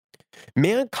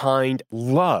Mankind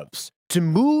loves to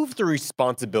move the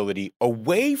responsibility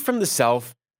away from the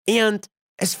self and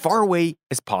as far away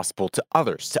as possible to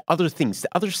others, to other things, to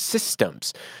other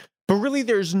systems. But really,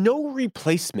 there's no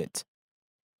replacement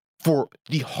for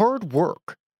the hard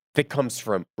work that comes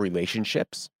from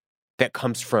relationships, that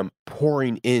comes from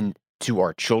pouring into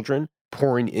our children,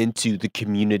 pouring into the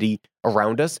community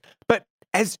around us. But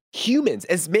as humans,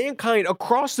 as mankind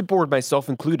across the board, myself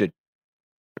included,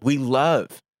 we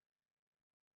love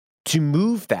to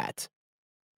move that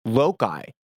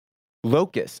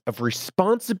locus of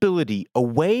responsibility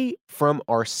away from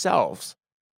ourselves.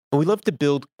 And we love to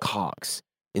build cogs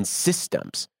and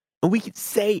systems. And we could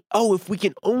say, oh, if we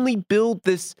can only build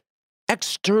this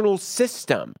external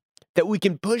system that we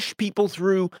can push people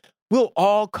through, we'll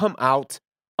all come out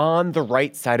on the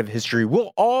right side of history.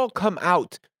 We'll all come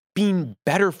out being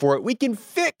better for it. We can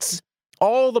fix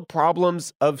all the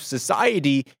problems of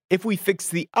society if we fix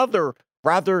the other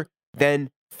rather than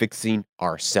fixing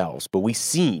ourselves. But we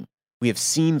have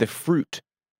seen the fruit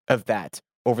of that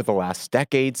over the last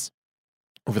decades,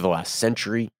 over the last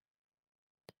century.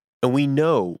 And we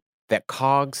know that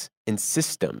cogs and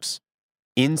systems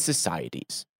in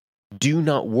societies do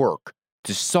not work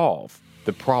to solve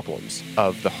the problems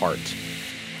of the heart.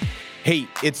 Hey,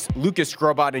 it's Lucas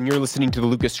Skrobot, and you're listening to the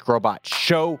Lucas Skrobot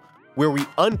Show, where we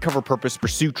uncover purpose,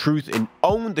 pursue truth, and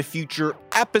own the future.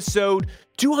 Episode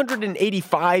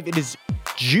 285. It is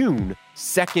June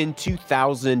 2nd,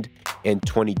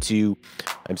 2022.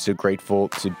 I'm so grateful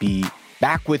to be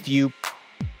back with you,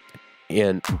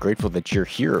 and I'm grateful that you're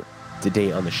here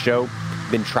today on the show.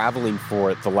 Been traveling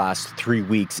for the last 3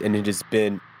 weeks, and it has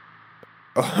been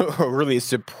really a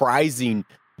surprising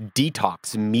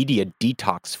detox, media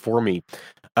detox for me.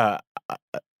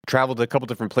 Traveled a couple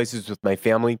different places with my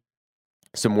family,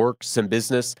 some work, some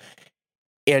business,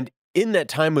 and in that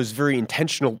time was very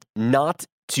intentional not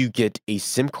to get a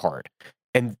SIM card,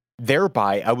 and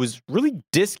thereby I was really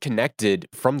disconnected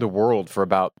from the world for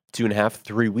about 2.5,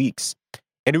 3 weeks,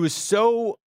 and it was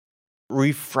so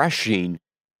refreshing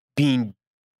being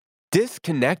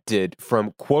disconnected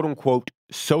from quote unquote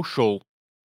social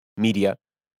media.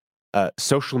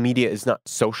 Social media is not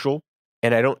social,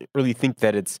 and I don't really think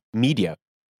that it's media.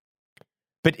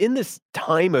 But in this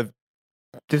time of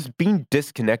just being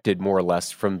disconnected more or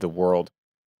less from the world,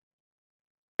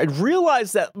 I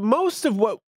realized that most of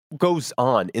what goes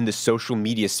on in the social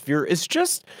media sphere is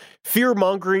just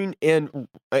fear-mongering and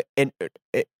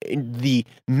the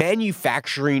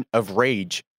manufacturing of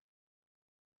rage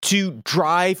to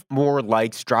drive more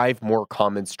likes, drive more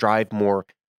comments, drive more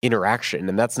interaction.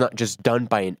 And that's not just done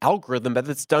by an algorithm, but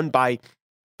it's done by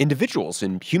individuals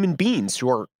and human beings who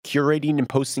are curating and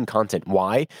posting content.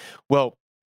 Why? Well,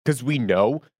 because we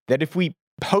know that if we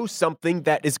post something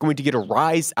that is going to get a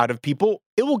rise out of people,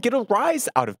 it will get a rise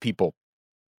out of people.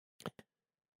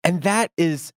 And that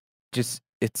is just,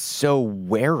 it's so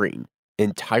wearing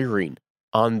and tiring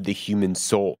on the human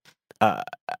soul.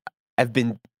 I've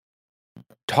been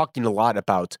talking a lot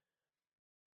about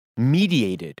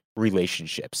mediated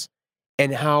relationships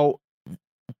and how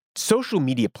social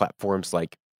media platforms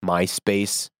like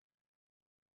MySpace,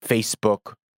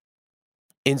 Facebook,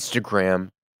 Instagram,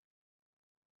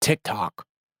 TikTok,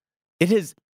 it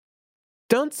has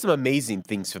done some amazing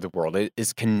things for the world. It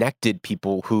has connected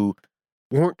people who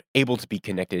weren't able to be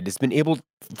connected. It's been able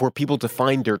for people to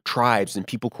find their tribes and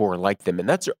people who are like them. And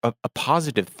that's a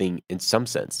positive thing in some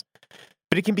sense.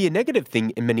 But it can be a negative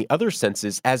thing in many other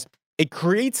senses, as it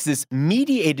creates this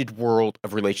mediated world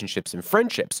of relationships and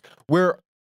friendships where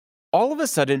all of a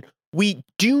sudden we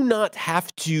do not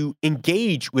have to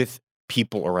engage with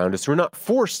people around us. We're not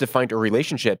forced to find our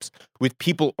relationships with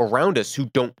people around us who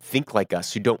don't think like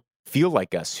us, who don't feel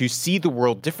like us, who see the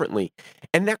world differently.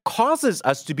 And that causes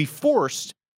us to be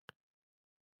forced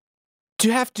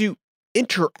to have to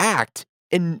interact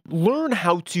and learn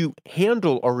how to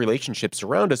handle our relationships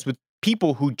around us with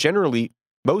people who generally,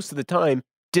 most of the time,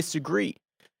 disagree.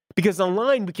 Because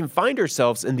online, we can find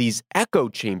ourselves in these echo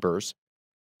chambers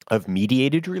of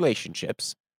mediated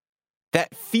relationships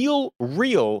that feel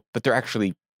real, but they're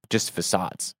actually just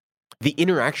facades. The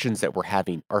interactions that we're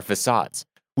having are facades.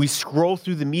 We scroll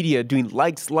through the media doing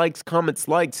likes, comments,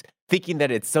 thinking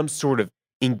that it's some sort of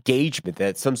engagement, that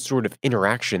it's some sort of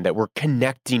interaction, that we're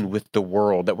connecting with the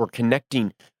world, that we're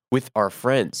connecting with our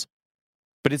friends.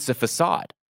 But it's a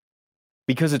facade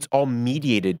because it's all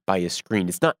mediated by a screen.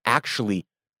 It's not actually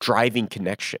driving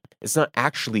connection. It's not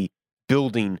actually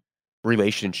building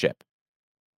relationship.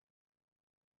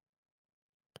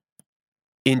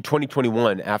 In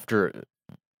 2021, after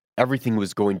everything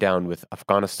was going down with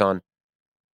Afghanistan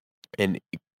and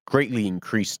it greatly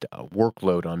increased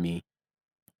workload on me,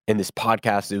 and this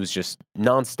podcast. It was just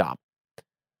nonstop.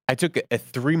 I took a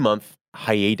 3-month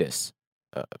hiatus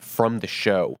from the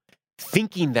show,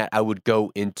 thinking that I would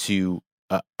go into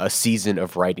a season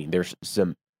of writing. There's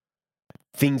some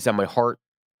things on my heart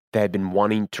that I've been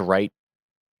wanting to write,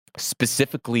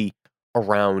 specifically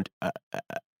around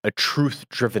a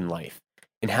truth-driven life,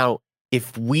 and how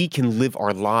if we can live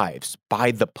our lives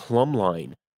by the plumb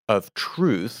line of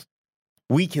truth,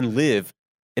 we can live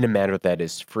in a manner that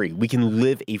is free. We can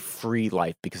live a free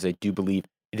life because I do believe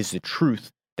it is the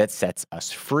truth that sets us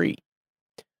free.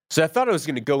 So I thought I was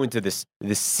going to go into this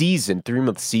season,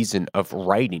 3-month season of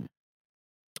writing.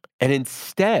 And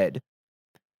instead,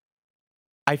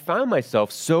 I found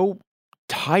myself so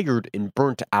tired and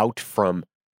burnt out from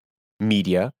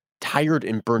media, tired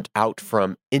and burnt out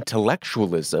from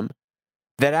intellectualism,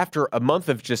 that after a month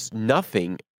of just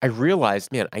nothing, I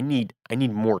realized, man, I need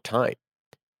more time.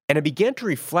 And I began to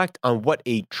reflect on what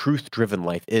a truth-driven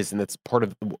life is, and that's part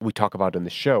of what we talk about in the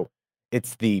show.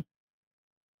 It's the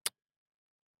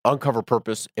uncover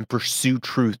purpose and pursue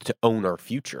truth to own our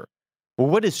future. Well,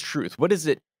 what is truth? What is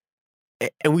it?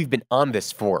 And we've been on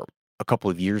this for a couple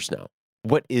of years now.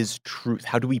 What is truth?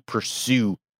 How do we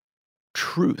pursue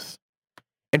truth?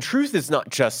 And truth is not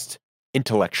just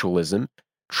intellectualism.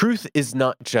 Truth is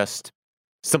not just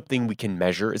something we can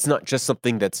measure. It's not just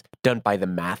something that's done by the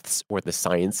maths or the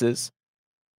sciences.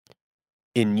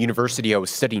 In university, I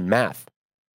was studying math.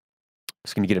 I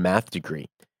was going to get a math degree.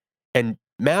 And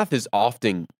math is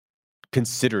often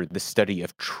considered the study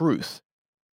of truth,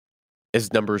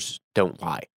 as numbers don't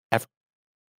lie, ever.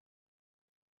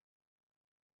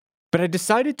 But I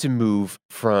decided to move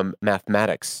from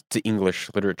mathematics to English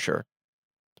literature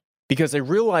because I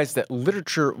realized that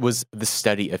literature was the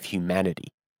study of humanity,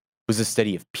 was the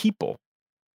study of people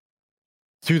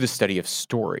through the study of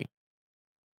story.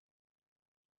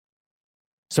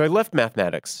 So I left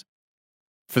mathematics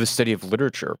for the study of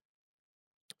literature.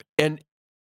 And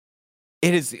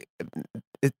it is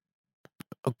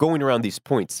going around these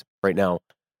points right now,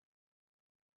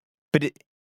 but it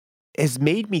has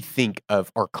made me think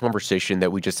of our conversation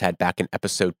that we just had back in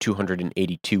episode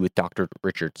 282 with Dr.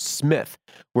 Richard Smith,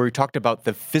 where we talked about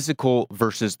the physical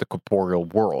versus the corporeal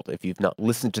world. If you've not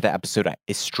listened to that episode, I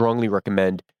strongly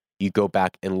recommend you go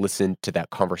back and listen to that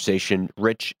conversation,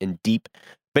 rich and deep.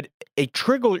 But it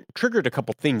triggered a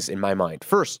couple things in my mind.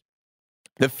 First,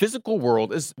 the physical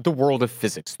world is the world of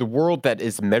physics, the world that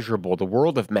is measurable, the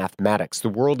world of mathematics, the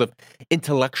world of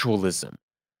intellectualism,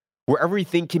 where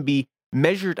everything can be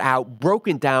measured out,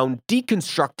 broken down,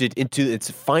 deconstructed into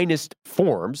its finest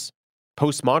forms,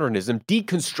 postmodernism,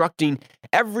 deconstructing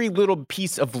every little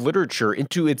piece of literature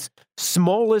into its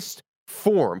smallest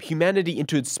form, humanity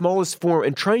into its smallest form,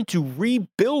 and trying to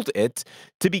rebuild it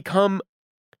to become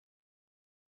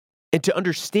and to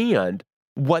understand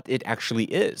what it actually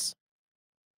is.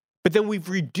 But then we've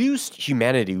reduced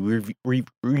humanity, we've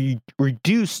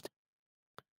reduced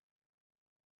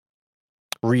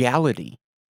reality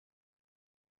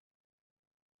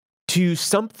to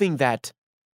something that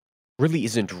really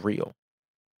isn't real,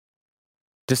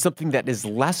 to something that is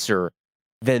lesser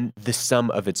than the sum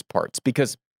of its parts,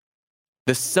 because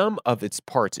the sum of its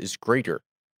parts is greater,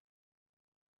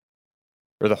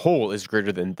 or the whole is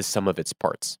greater than the sum of its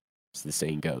parts, as the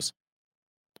saying goes.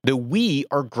 The we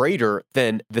are greater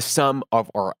than the sum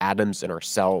of our atoms and our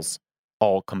cells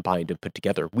all combined and put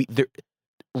together.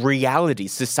 Reality,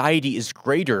 society is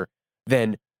greater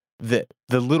than the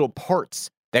little parts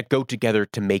that go together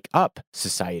to make up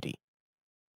society.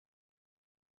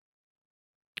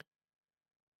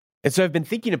 And so I've been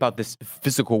thinking about this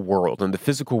physical world, and the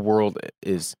physical world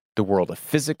is the world of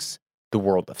physics, the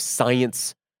world of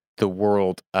science, the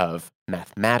world of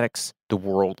mathematics, the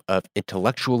world of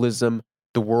intellectualism,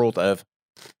 the world of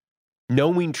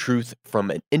knowing truth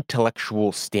from an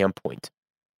intellectual standpoint,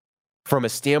 from a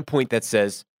standpoint that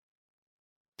says,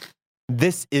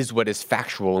 this is what is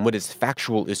factual, and what is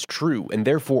factual is true, and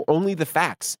therefore only the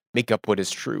facts make up what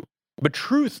is true. But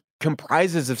truth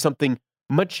comprises of something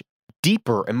much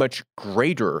deeper and much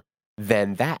greater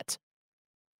than that.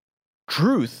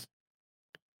 Truth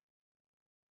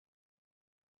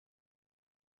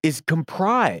is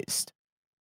comprised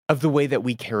of the way that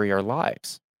we carry our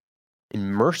lives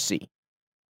in mercy,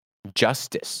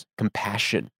 justice,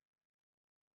 compassion,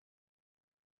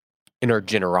 in our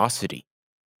generosity.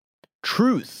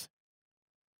 Truth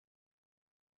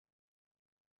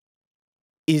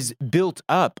is built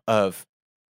up of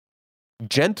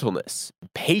gentleness,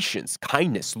 patience,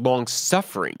 kindness,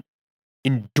 long-suffering,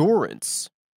 endurance,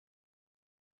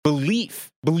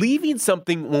 believing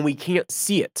something when we can't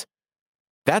see it.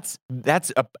 That's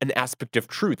an aspect of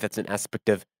truth. That's an aspect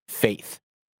of faith.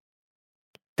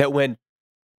 That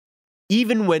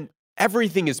even when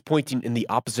everything is pointing in the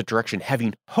opposite direction,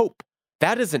 having hope,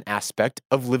 that is an aspect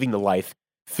of living the life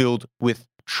filled with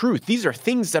truth. These are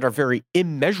things that are very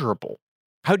immeasurable.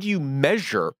 How do you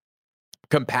measure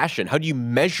compassion? How do you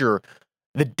measure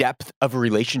the depth of a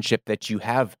relationship that you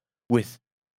have with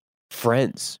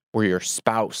friends or your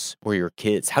spouse or your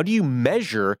kids? How do you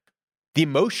measure the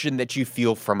emotion that you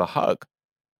feel from a hug?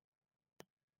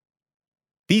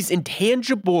 These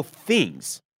intangible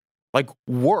things like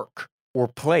work or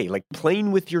play, like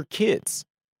playing with your kids,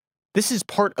 this is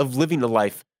part of living a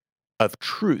life of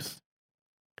truth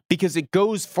because it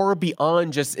goes far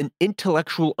beyond just an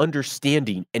intellectual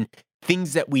understanding and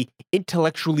things that we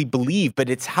intellectually believe, but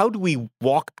it's how do we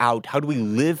walk out, how do we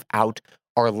live out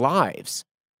our lives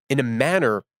in a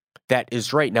manner that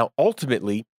is right. Now,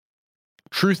 ultimately,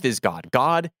 truth is God.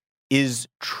 God is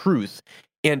truth.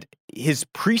 And his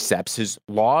precepts, his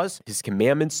laws, his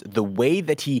commandments, the way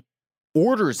that he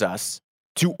orders us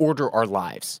to order our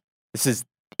lives. This is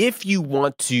if you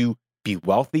want to be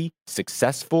wealthy,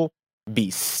 successful,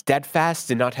 be steadfast,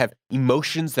 and not have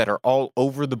emotions that are all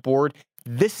over the board,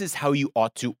 this is how you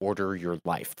ought to order your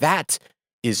life. That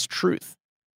is truth.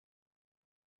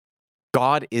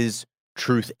 God is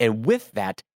truth. And with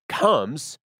that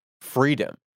comes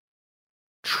freedom.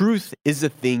 Truth is a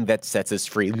thing that sets us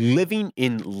free. Living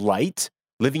in light,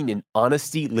 living in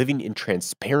honesty, living in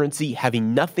transparency,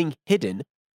 having nothing hidden,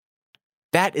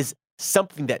 that is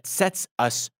something that sets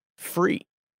us free.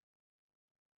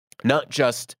 Not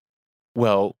just,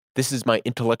 well, this is my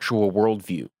intellectual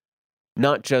worldview.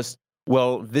 Not just,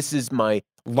 well, this is my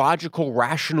logical,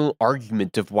 rational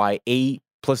argument of why A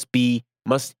plus B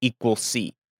must equal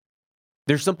C.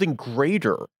 There's something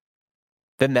greater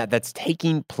than that that's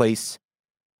taking place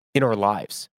in our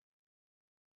lives.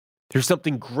 There's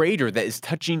something greater that is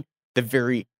touching the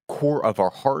very core of our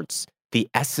hearts, the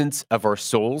essence of our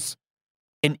souls,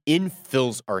 and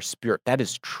infills our spirit. That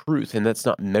is truth, and that's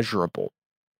not measurable.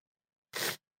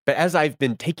 But as I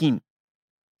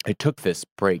took this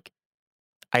break,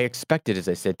 I expected, as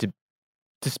I said,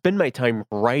 to spend my time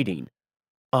writing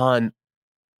on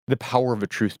the power of a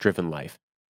truth-driven life,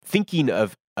 thinking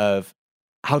of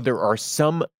how there are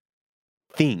some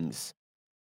things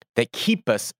that keep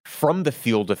us from the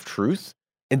field of truth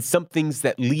and some things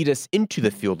that lead us into the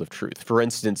field of truth. For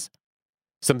instance,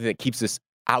 something that keeps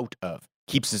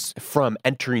us from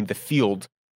entering the field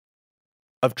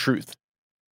of truth.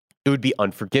 It would be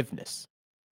unforgiveness.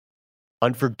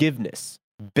 Unforgiveness,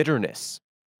 bitterness,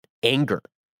 anger,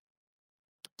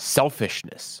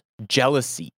 selfishness,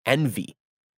 jealousy, envy.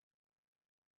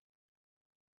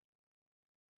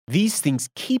 These things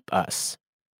keep us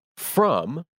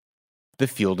from the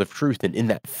field of truth. And in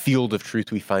that field of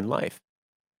truth, we find life.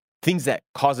 Things that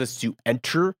cause us to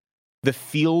enter the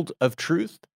field of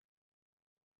truth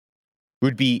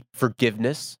would be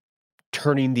forgiveness,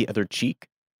 turning the other cheek,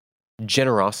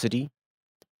 generosity,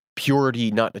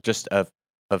 purity, not just of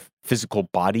physical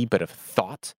body, but of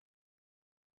thought,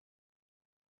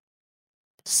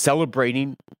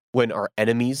 celebrating when our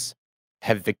enemies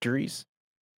have victories.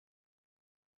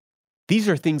 These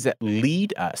are things that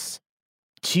lead us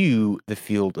to the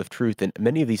field of truth, and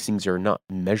many of these things are not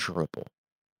measurable.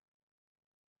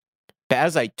 But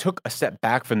as I took a step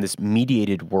back from this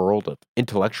mediated world of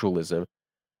intellectualism,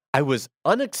 I was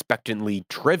unexpectedly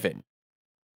driven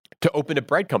to open a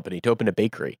bread company, to open a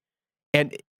bakery.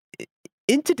 And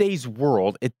in today's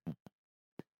world,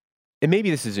 and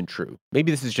maybe this isn't true,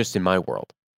 maybe this is just in my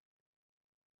world,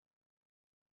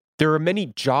 there are many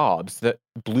jobs,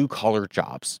 blue-collar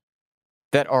jobs,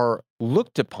 that are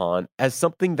looked upon as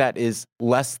something that is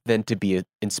less than to be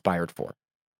inspired for.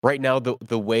 Right now,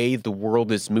 the way the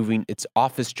world is moving, it's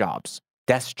office jobs,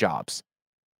 desk jobs.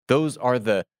 Those are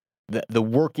the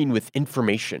working with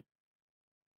information,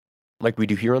 like we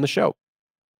do here on the show.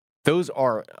 Those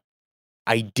are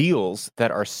ideals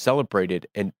that are celebrated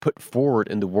and put forward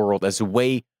in the world as a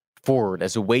way forward,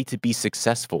 as a way to be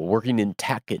successful, working in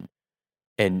tech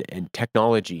and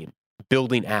technology, and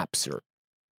building apps or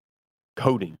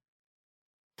coding.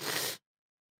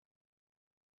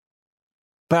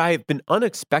 But I have been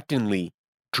unexpectedly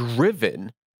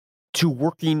driven to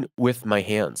working with my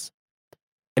hands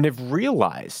and have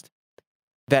realized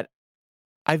that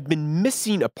I've been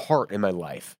missing a part in my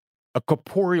life, a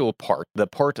corporeal part, the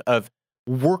part of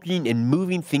working and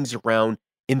moving things around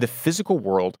in the physical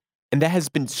world, and that has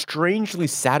been strangely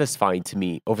satisfying to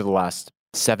me over the last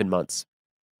 7 months.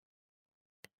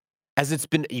 As it's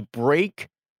been a break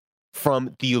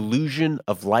from the illusion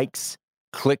of likes,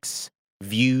 clicks,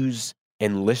 views,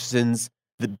 and listens,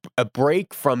 a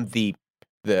break from the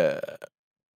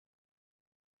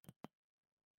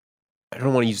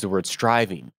don't want to use the word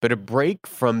striving, but a break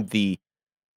from the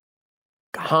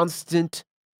constant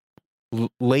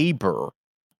labor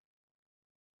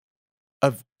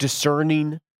of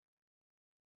discerning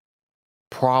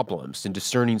problems and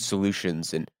discerning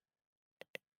solutions and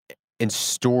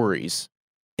stories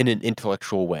in an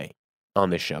intellectual way on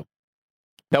this show.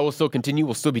 That will still continue.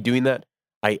 We'll still be doing that.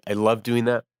 I love doing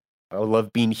that. I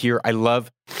love being here. I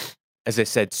love, as I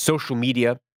said, social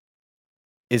media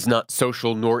is not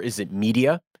social, nor is it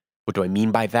media. What do I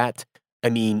mean by that? I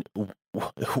mean,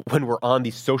 when we're on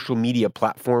these social media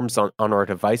platforms on our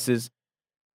devices,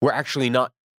 we're actually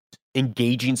not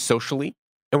engaging socially,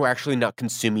 and we're actually not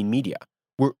consuming media.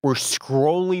 We're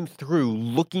scrolling through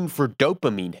looking for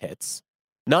dopamine hits,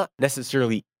 not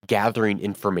necessarily gathering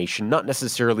information, not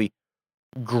necessarily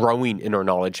growing in our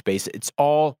knowledge base. It's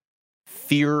all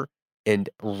fear and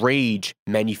rage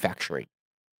manufacturing,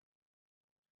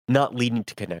 not leading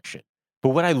to connection. But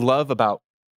what I love about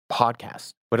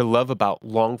podcasts, what I love about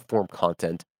long form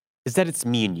content is that it's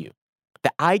me and you,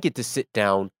 that I get to sit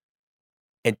down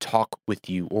and talk with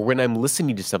you, or when I'm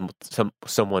listening to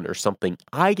someone or something,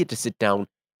 I get to sit down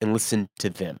and listen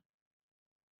to them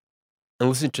and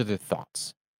listen to their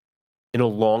thoughts in a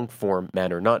long form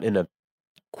manner, not in a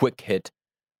quick hit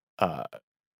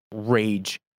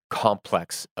rage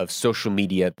complex of social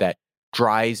media that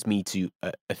drives me to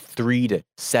a 3 to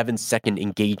 7 second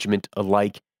engagement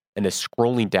alike and a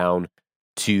scrolling down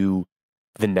to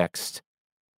the next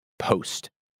post.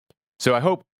 So I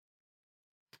hope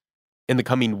in the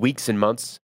coming weeks and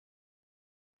months,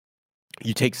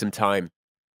 you take some time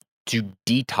to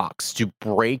detox, to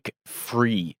break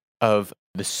free of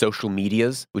the social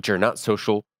medias, which are not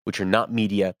social, which are not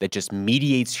media, that just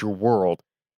mediates your world,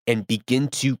 and begin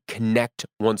to connect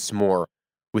once more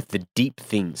with the deep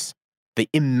things, the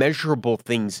immeasurable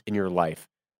things in your life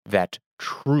that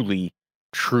truly,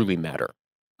 truly matter.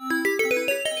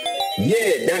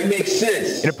 Yeah, that makes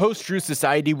sense. In a post-truth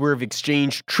society where we've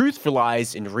exchanged truth for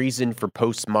lies and reason for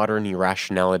postmodern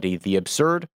irrationality, the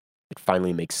absurd, it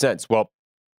finally makes sense. Well,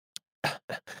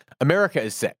 America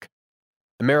is sick.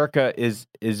 America is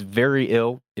very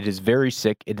ill. It is very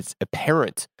sick. It is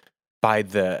apparent by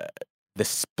the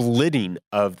splitting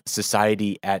of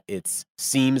society at its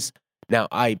seams. Now,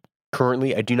 I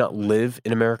do not live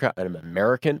in America. I'm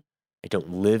American. I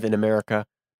don't live in America.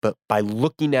 But by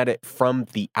looking at it from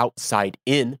the outside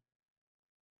in,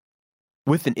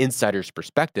 with an insider's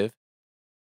perspective,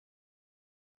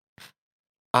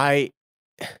 and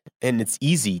it's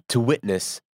easy to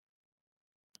witness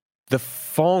the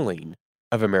falling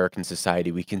of American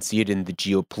society. We can see it in the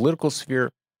geopolitical sphere.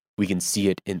 We can see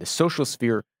it in the social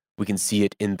sphere. We can see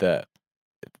it in the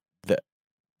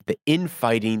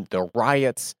infighting, the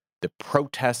riots, the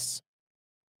protests.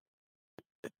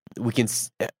 We can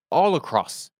all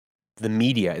across the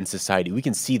media and society, we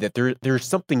can see that there's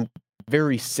something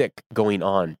very sick going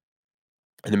on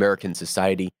in American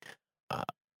society.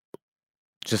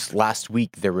 Just last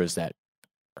week, there was that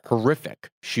horrific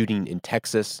shooting in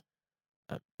Texas.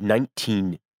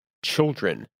 19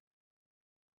 children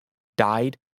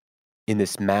died in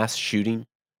this mass shooting.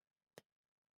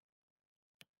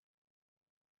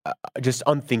 Just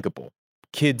unthinkable.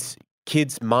 Kids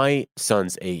my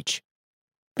son's age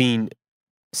being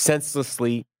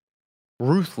senselessly,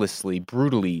 ruthlessly,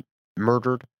 brutally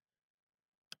murdered.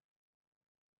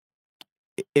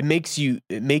 It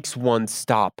makes one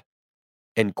stop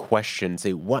and question,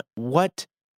 say, what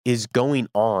is going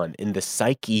on in the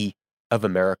psyche of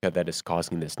America that is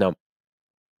causing this? Now,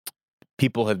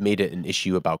 people have made it an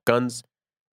issue about guns.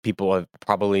 People have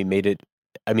probably made it,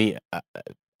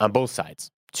 on both sides.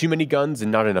 Too many guns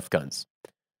and not enough guns.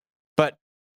 But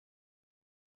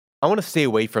I want to stay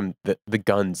away from the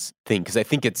guns thing, because I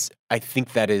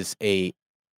think that is it's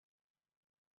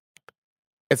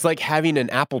like having an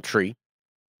apple tree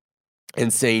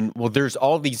and saying, well, there's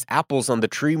all these apples on the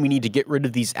tree. We need to get rid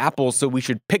of these apples, so we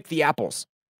should pick the apples.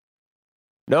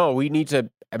 No,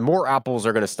 more apples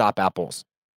are going to stop apples.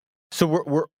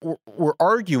 So we're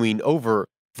arguing over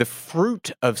the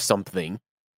fruit of something.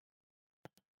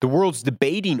 The world's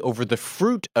debating over the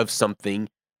fruit of something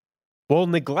while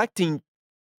neglecting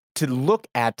to look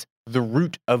at the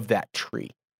root of that tree.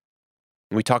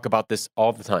 And we talk about this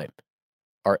all the time.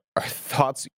 Our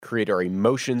thoughts create our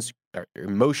emotions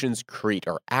create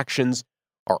our actions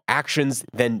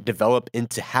then develop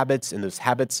into habits, and those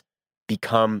habits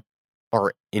become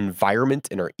our environment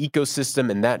and our ecosystem,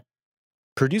 and that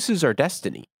produces our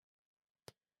destiny.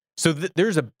 So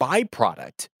there's a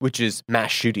byproduct, which is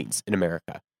mass shootings in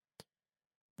America,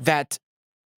 that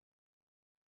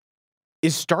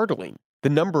is startling. The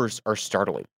numbers are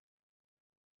startling.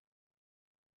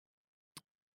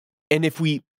 And if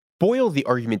we boil the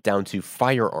argument down to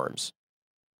firearms,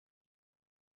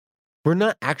 we're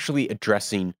not actually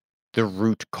addressing the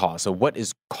root cause of what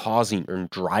is causing or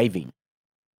driving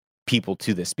people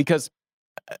to this. Because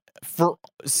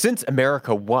since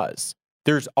America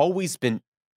there's always been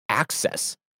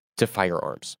access to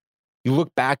firearms. You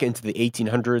look back into the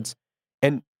 1800s,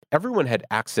 and everyone had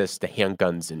access to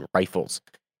handguns and rifles.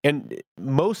 And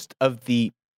most of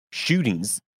the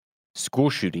shootings, school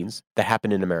shootings that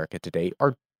happen in America today,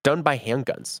 are done by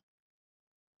handguns.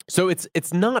 So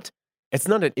it's not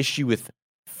an issue with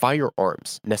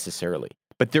firearms necessarily,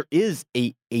 but there is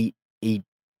a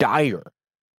dire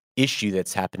issue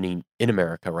that's happening in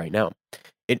America right now.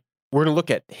 We're going to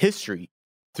look at history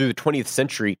through the 20th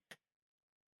century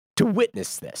to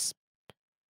witness this.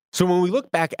 So when we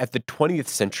look back at the 20th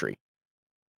century,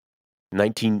 the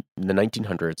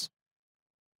 1900s,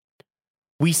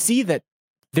 we see that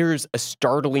there's a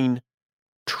startling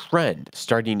trend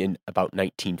starting in about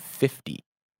 1950.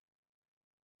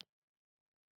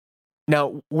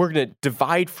 Now, we're going to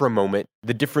divide for a moment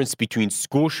the difference between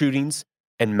school shootings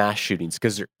and mass shootings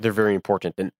because they're very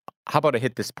important. And how about I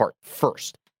hit this part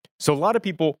first? So a lot of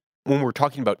people, when we're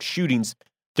talking about shootings,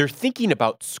 they're thinking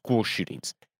about school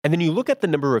shootings. And then you look at the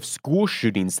number of school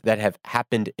shootings that have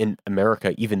happened in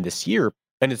America even this year,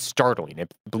 and it's startling. I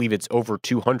believe it's over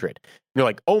 200. You're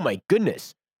like, oh my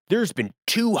goodness, there's been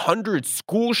 200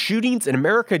 school shootings in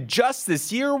America just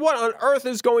this year? What on earth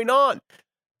is going on?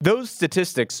 Those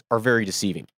statistics are very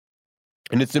deceiving.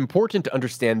 And it's important to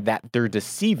understand that they're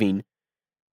deceiving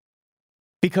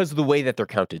because of the way that they're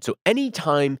counted. So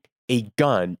anytime a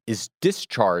gun is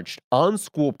discharged on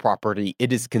school property,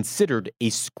 it is considered a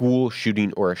school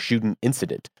shooting or a shooting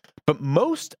incident. But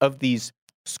most of these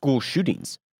school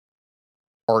shootings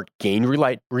are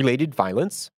gang-related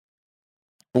violence,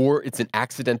 or it's an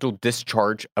accidental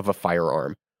discharge of a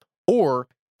firearm, or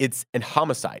it's an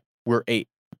homicide where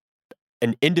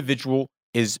an individual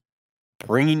is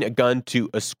bringing a gun to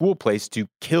a school place to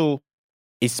kill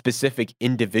a specific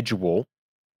individual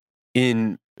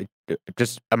in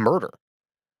just a murder,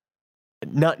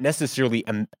 not necessarily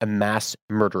a mass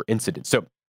murder incident. So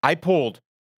I pulled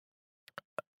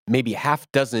maybe half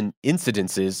dozen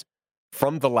incidences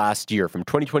from the last year, from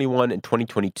 2021 and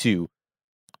 2022.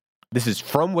 This is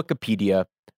from Wikipedia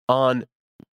on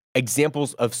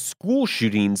examples of school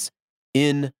shootings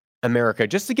in America,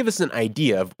 just to give us an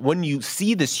idea of when you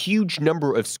see this huge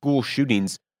number of school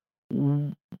shootings,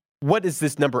 what does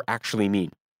this number actually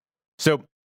mean? So,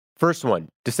 first one,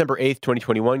 December 8th,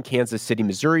 2021, Kansas City,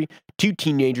 Missouri. 2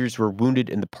 teenagers were wounded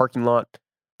in the parking lot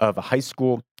of a high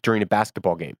school during a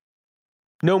basketball game.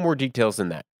 No more details than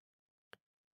that.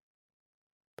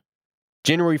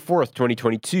 January 4th,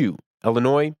 2022,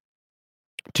 Illinois.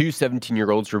 2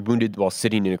 17-year-olds were wounded while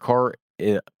sitting in a car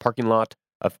in a parking lot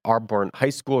of Auburn High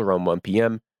School around 1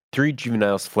 p.m. 3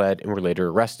 juveniles fled and were later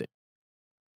arrested.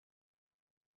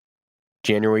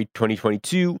 January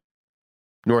 2022,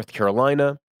 North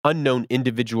Carolina. Unknown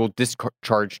individual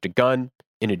discharged a gun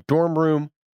in a dorm room.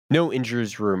 No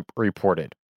injuries were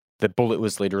reported. The bullet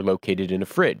was later located in a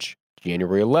fridge.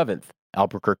 January 11th,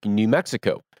 Albuquerque, New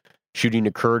Mexico. Shooting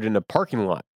occurred in a parking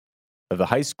lot of the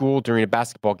high school during a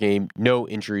basketball game. No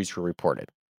injuries were reported.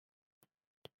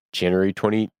 January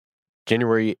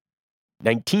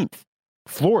 19th,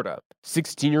 Florida.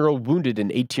 16-year-old wounded an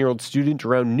 18-year-old student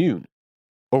around noon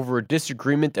over a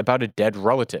disagreement about a dead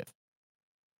relative.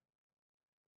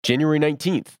 January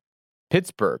 19th,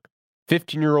 Pittsburgh.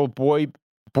 15-year-old boy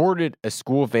boarded a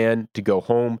school van to go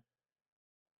home.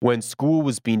 When school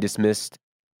was being dismissed,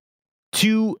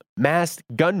 2 masked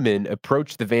gunmen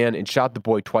approached the van and shot the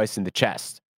boy twice in the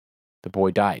chest. The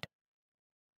boy died.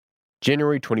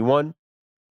 January 21,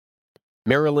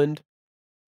 Maryland.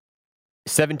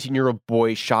 17-year-old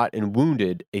boy shot and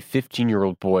wounded a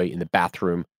 15-year-old boy in the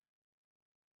bathroom.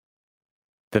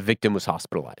 The victim was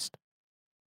hospitalized.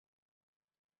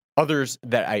 Others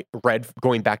that I read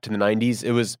going back to the 90s,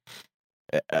 it was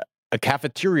a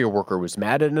cafeteria worker was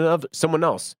mad at someone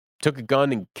else, took a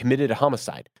gun and committed a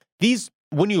homicide. These,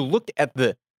 when you look at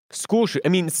the school shoot, I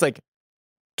mean, it's like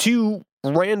 2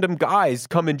 random guys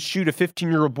come and shoot a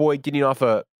 15-year-old boy getting off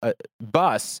a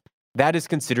bus. That is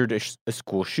considered a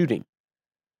school shooting.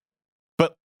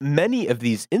 But many of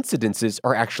these incidences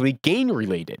are actually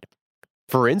gang-related.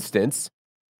 For instance,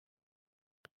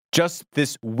 just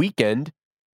this weekend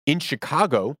in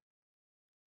Chicago,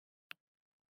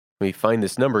 let me find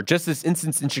this number. Just this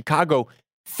instance in Chicago,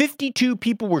 52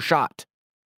 people were shot.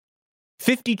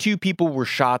 52 people were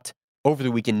shot over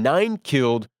the weekend. 9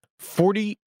 killed,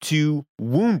 42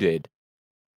 wounded.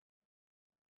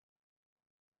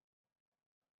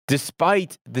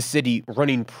 despite the city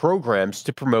running programs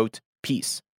to promote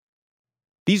peace.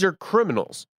 These are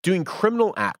criminals doing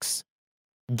criminal acts,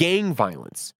 gang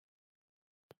violence.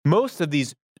 Most of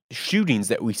these shootings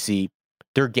that we see,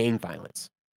 they're gang violence.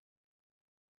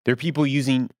 They're people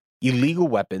using illegal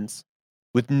weapons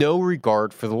with no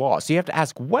regard for the law. So you have to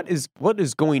ask, what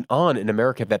is going on in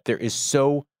America that there is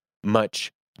so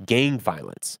much gang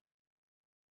violence?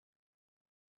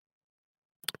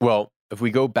 Well, if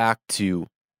we go back to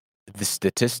the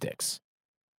statistics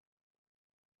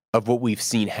of what we've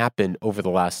seen happen over the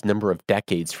last number of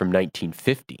decades from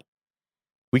 1950,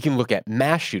 we can look at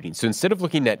mass shootings. So instead of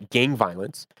looking at gang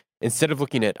violence, instead of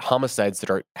looking at homicides that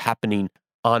are happening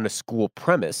on a school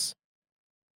premise,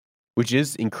 which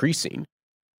is increasing,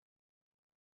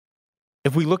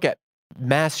 if we look at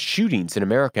mass shootings in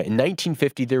America, in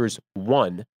 1950, there was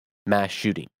one mass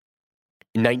shooting.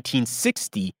 In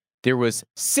 1960, there was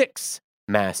 6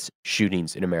 mass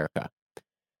shootings in America.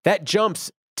 That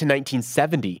jumps to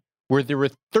 1970, where there were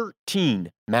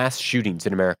 13 mass shootings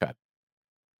in America.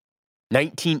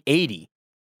 1980,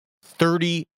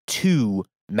 32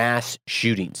 mass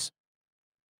shootings.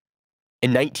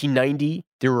 In 1990,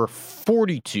 there were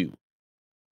 42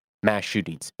 mass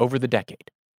shootings over the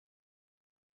decade.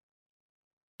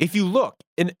 If you look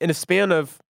in a span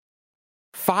of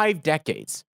 5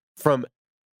 decades, from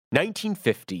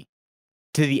 1950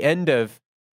 to the end of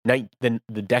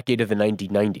the decade of the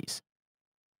 1990s,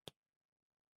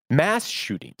 mass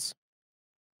shootings,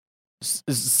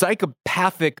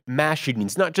 psychopathic mass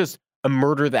shootings, not just a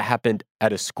murder that happened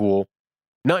at a school,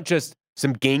 not just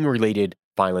some gang-related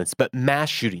violence, but mass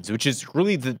shootings, which is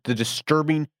really the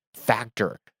disturbing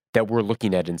factor that we're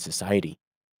looking at in society,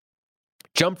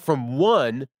 jumped from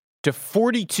 1 to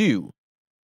 42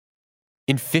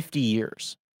 in 50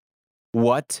 years.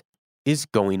 What is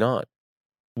going on?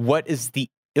 What is the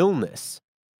illness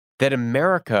that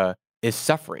America is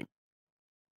suffering?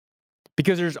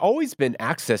 Because there's always been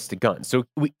access to guns. So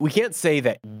we can't say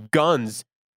that guns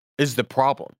is the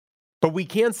problem, but we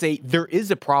can say there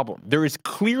is a problem. There is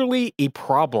clearly a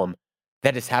problem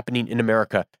that is happening in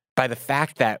America by the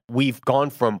fact that we've gone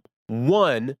from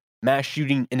 1 mass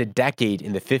shooting in a decade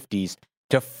in the 50s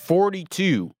to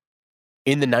 42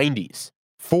 in the 90s.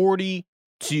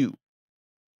 42.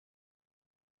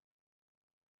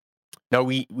 Now,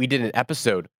 we did an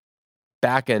episode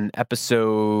back in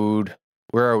episode,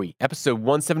 where are we? Episode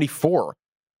 174,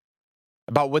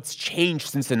 about what's changed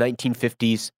since the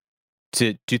 1950s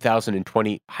to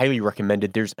 2020. Highly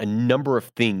recommended. There's a number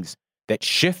of things that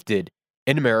shifted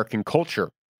in American culture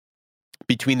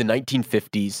between the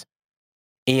 1950s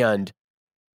and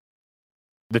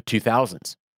the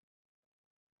 2000s.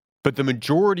 But the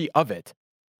majority of it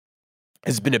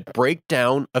has been a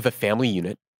breakdown of a family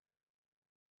unit,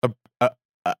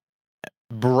 a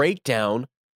breakdown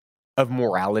of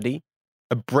morality,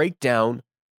 a breakdown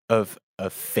of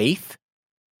faith,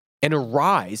 and a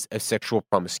rise of sexual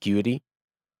promiscuity,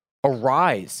 a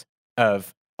rise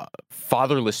of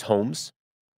fatherless homes.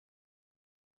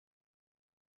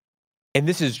 And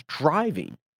this is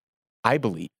driving, I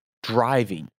believe,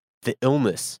 the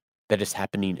illness that is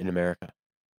happening in America.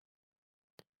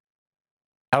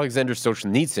 Alexander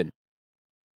Solzhenitsyn,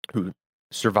 who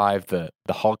survived the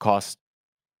Holocaust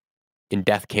in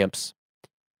death camps,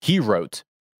 he wrote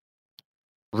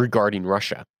regarding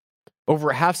Russia, over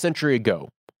a half century ago,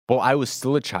 while I was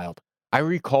still a child, I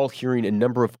recall hearing a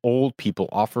number of old people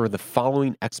offer the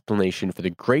following explanation for the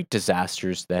great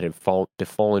disasters that have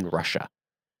befallen Russia.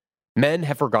 Men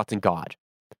have forgotten God.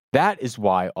 That is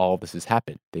why all this has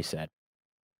happened, they said.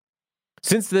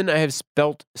 Since then, I have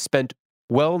spent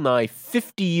well nigh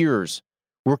 50 years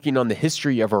working on the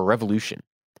history of our revolution.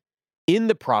 In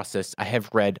the process, I have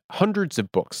read hundreds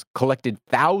of books, collected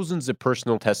thousands of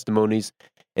personal testimonies,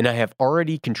 and I have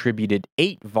already contributed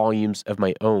 8 volumes of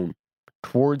my own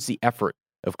towards the effort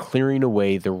of clearing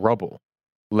away the rubble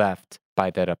left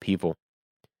by that upheaval.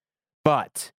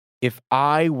 But if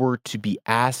I were to be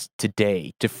asked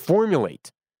today to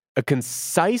formulate as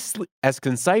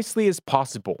concisely as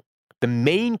possible the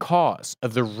main cause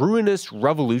of the ruinous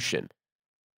revolution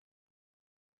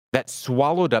that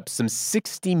swallowed up some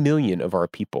 60 million of our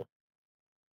people,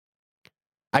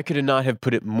 I could not have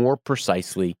put it more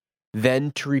precisely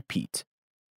than to repeat,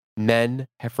 men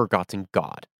have forgotten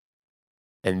God.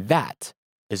 And that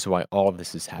is why all of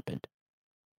this has happened.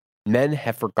 Men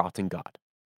have forgotten God.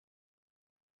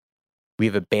 We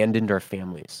have abandoned our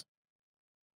families.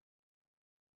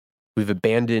 We've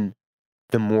abandoned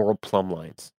the moral plumb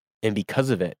lines. And because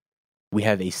of it, we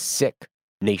have a sick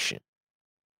nation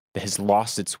that has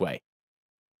lost its way.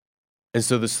 And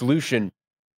so the solution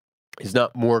is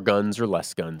not more guns or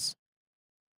less guns.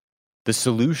 The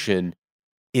solution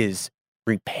is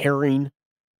repairing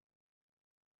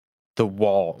the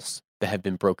walls that have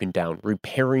been broken down,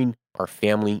 repairing our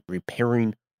family,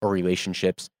 repairing our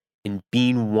relationships, and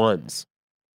being ones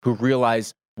who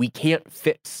realize we can't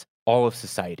fix all of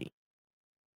society,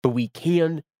 but we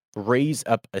can raise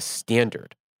up a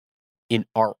standard in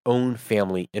our own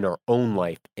family, in our own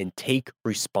life, and take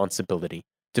responsibility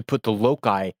to put the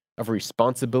loci of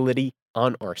responsibility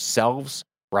on ourselves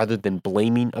rather than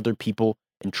blaming other people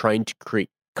and trying to create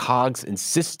cogs and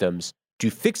systems to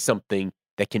fix something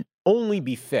that can only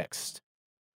be fixed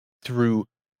through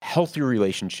healthy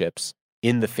relationships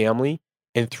in the family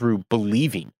and through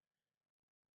believing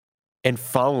and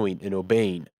following and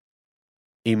obeying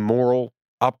a moral,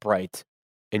 upright,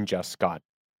 and just God.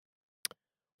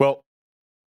 Well,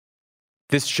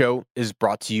 this show is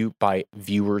brought to you by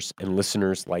viewers and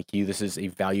listeners like you. This is a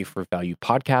value for value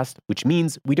podcast, which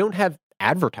means we don't have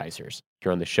advertisers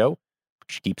here on the show,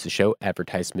 which keeps the show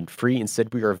advertisement free.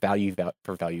 Instead, we are a value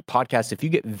for value podcast. If you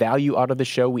get value out of the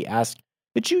show, we ask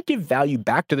that you give value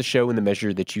back to the show in the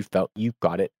measure that you felt you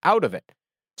got it out of it.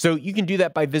 So you can do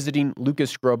that by visiting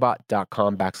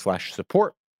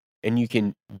lucasgrobot.com/support, and you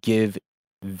can give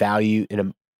value in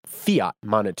a fiat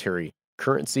monetary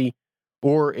currency.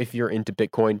 Or if you're into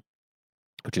Bitcoin,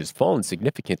 which has fallen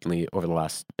significantly over the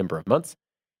last number of months,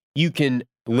 you can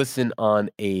listen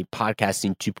on a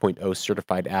Podcasting 2.0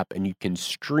 certified app, and you can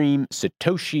stream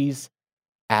Satoshis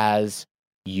as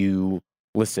you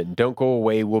listen. Don't go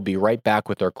away. We'll be right back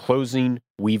with our closing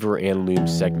Weaver and Loom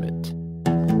segment.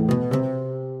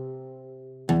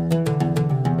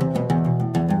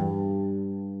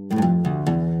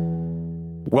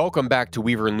 Welcome back to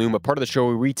Weaver and Loom, a part of the show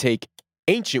where we take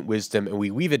ancient wisdom and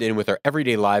we weave it in with our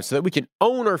everyday lives so that we can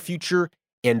own our future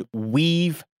and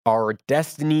weave our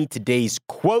destiny. Today's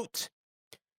quote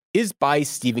is by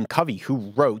Stephen Covey,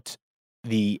 who wrote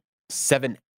the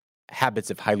 7 Habits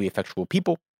of Highly Effectual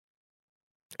People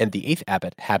and the 8th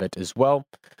habit as well.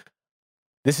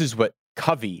 This is what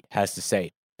Covey has to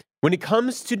say. When it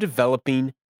comes to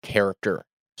developing character,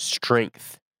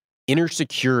 strength, inner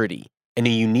security, and a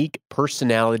unique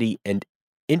personality and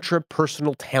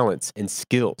intrapersonal talents and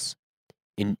skills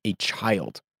in a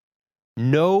child,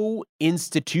 no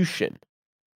institution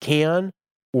can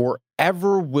or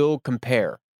ever will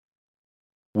compare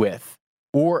with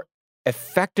or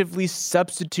effectively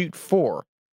substitute for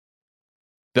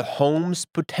the home's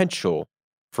potential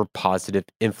for positive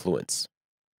influence.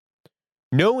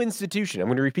 No institution, I'm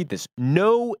going to repeat this,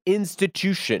 no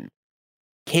institution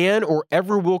can or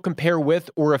ever will compare with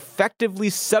or effectively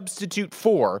substitute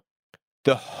for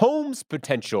the home's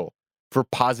potential for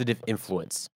positive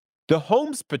influence. The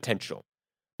home's potential.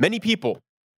 Many people,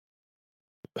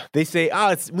 they say,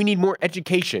 we need more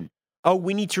education. Oh,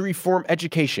 we need to reform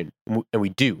education. And we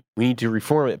do. We need to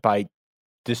reform it by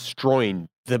destroying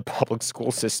the public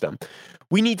school system.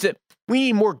 We need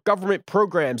more government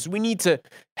programs. We need to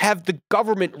have the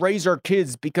government raise our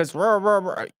kids because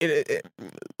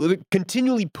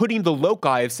continually putting the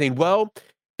loci of saying, well,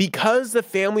 because the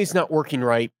family's not working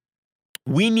right,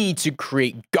 we need to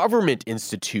create government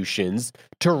institutions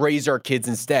to raise our kids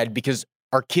instead because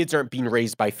our kids aren't being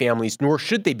raised by families, nor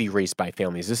should they be raised by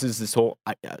families. This is this whole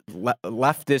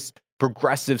leftist,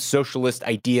 progressive, socialist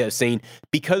idea of saying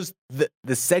because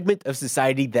the segment of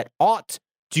society that ought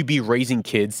to be raising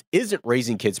kids isn't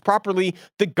raising kids properly,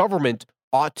 the government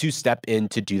ought to step in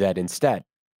to do that instead.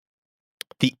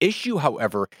 The issue,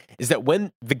 however, is that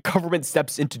when the government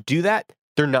steps in to do that,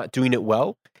 they're not doing it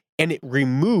well, and it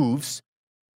removes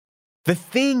the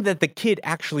thing that the kid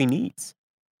actually needs,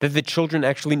 that the children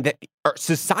actually, that our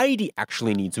society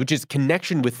actually needs, which is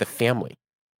connection with the family,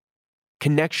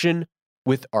 connection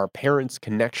with our parents,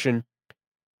 connection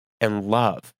and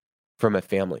love from a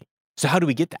family. So how do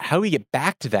we get that? How do we get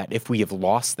back to that if we have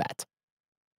lost that?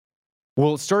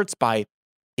 Well, it starts by,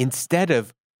 instead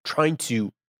of trying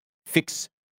to fix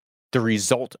the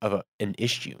result of an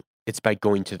issue, it's by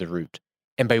going to the root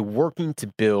and by working to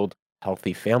build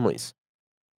healthy families.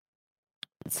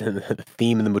 It's the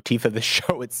theme and the motif of the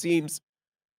show, it seems.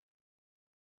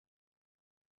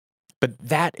 But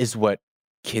that is what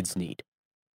kids need.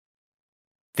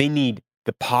 They need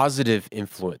the positive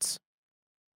influence,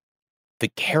 the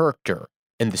character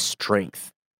and the strength,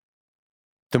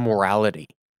 the morality,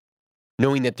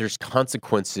 knowing that there's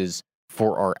consequences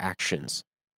for our actions,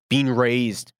 being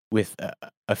raised with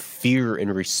a fear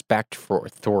and respect for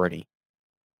authority,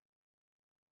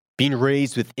 being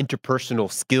raised with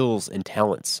interpersonal skills and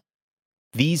talents.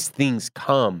 These things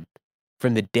come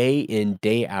from the day in,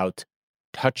 day out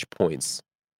touch points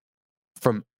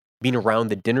from being around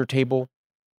the dinner table,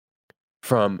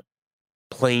 from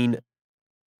playing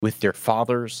with their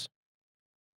fathers,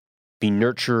 being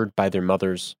nurtured by their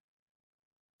mothers.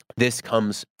 This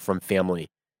comes from family.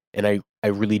 And I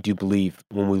really do believe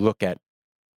when we look at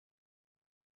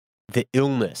the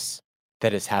illness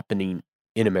that is happening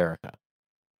in America,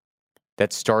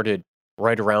 that started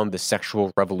right around the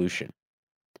sexual revolution.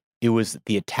 It was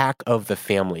the attack of the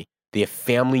family. The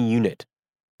family unit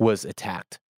was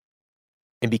attacked.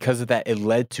 And because of that, it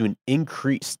led to an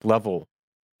increased level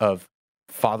of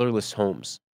fatherless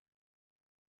homes,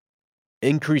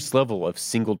 increased level of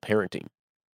single parenting,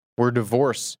 where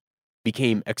divorce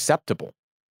became acceptable,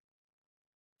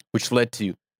 which led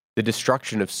to the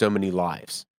destruction of so many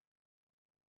lives,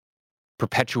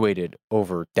 perpetuated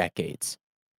over decades.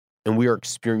 And we are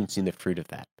experiencing the fruit of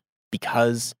that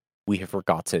because we have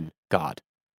forgotten God.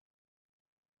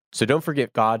 So don't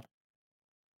forget God.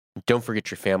 Don't forget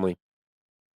your family.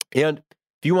 And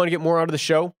if you want to get more out of the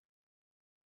show,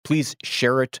 please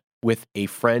share it with a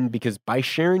friend, because by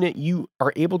sharing it, you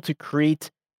are able to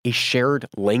create a shared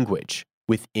language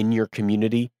within your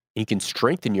community, and you can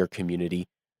strengthen your community.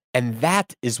 And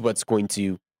that is what's going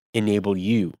to enable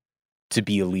you to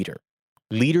be a leader.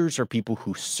 Leaders are people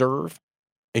who serve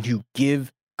and who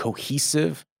give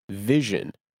cohesive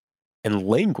vision and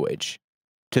language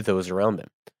to those around them.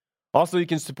 Also, you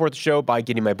can support the show by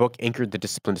getting my book, Anchored: The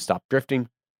Discipline to Stop Drifting.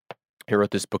 I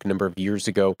wrote this book a number of years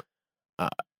ago,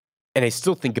 and I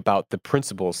still think about the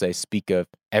principles I speak of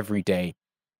every day.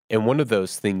 And one of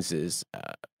those things is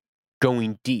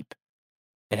going deep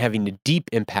and having a deep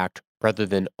impact rather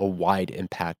than a wide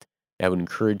impact. And I would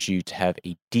encourage you to have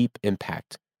a deep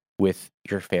impact with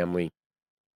your family,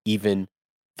 even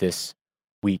this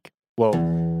week.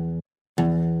 Well,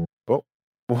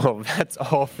 that's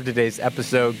all for today's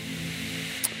episode.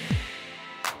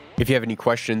 If you have any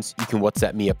questions, you can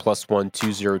WhatsApp me at +1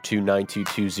 202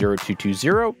 922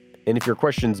 0220. And if your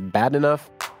question's bad enough,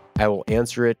 I will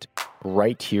answer it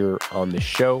right here on the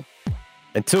show.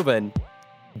 Until then,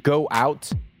 go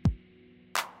out,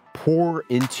 pour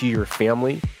into your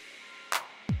family,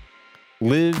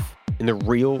 live in the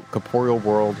real corporeal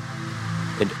world,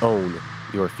 and own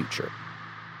your future.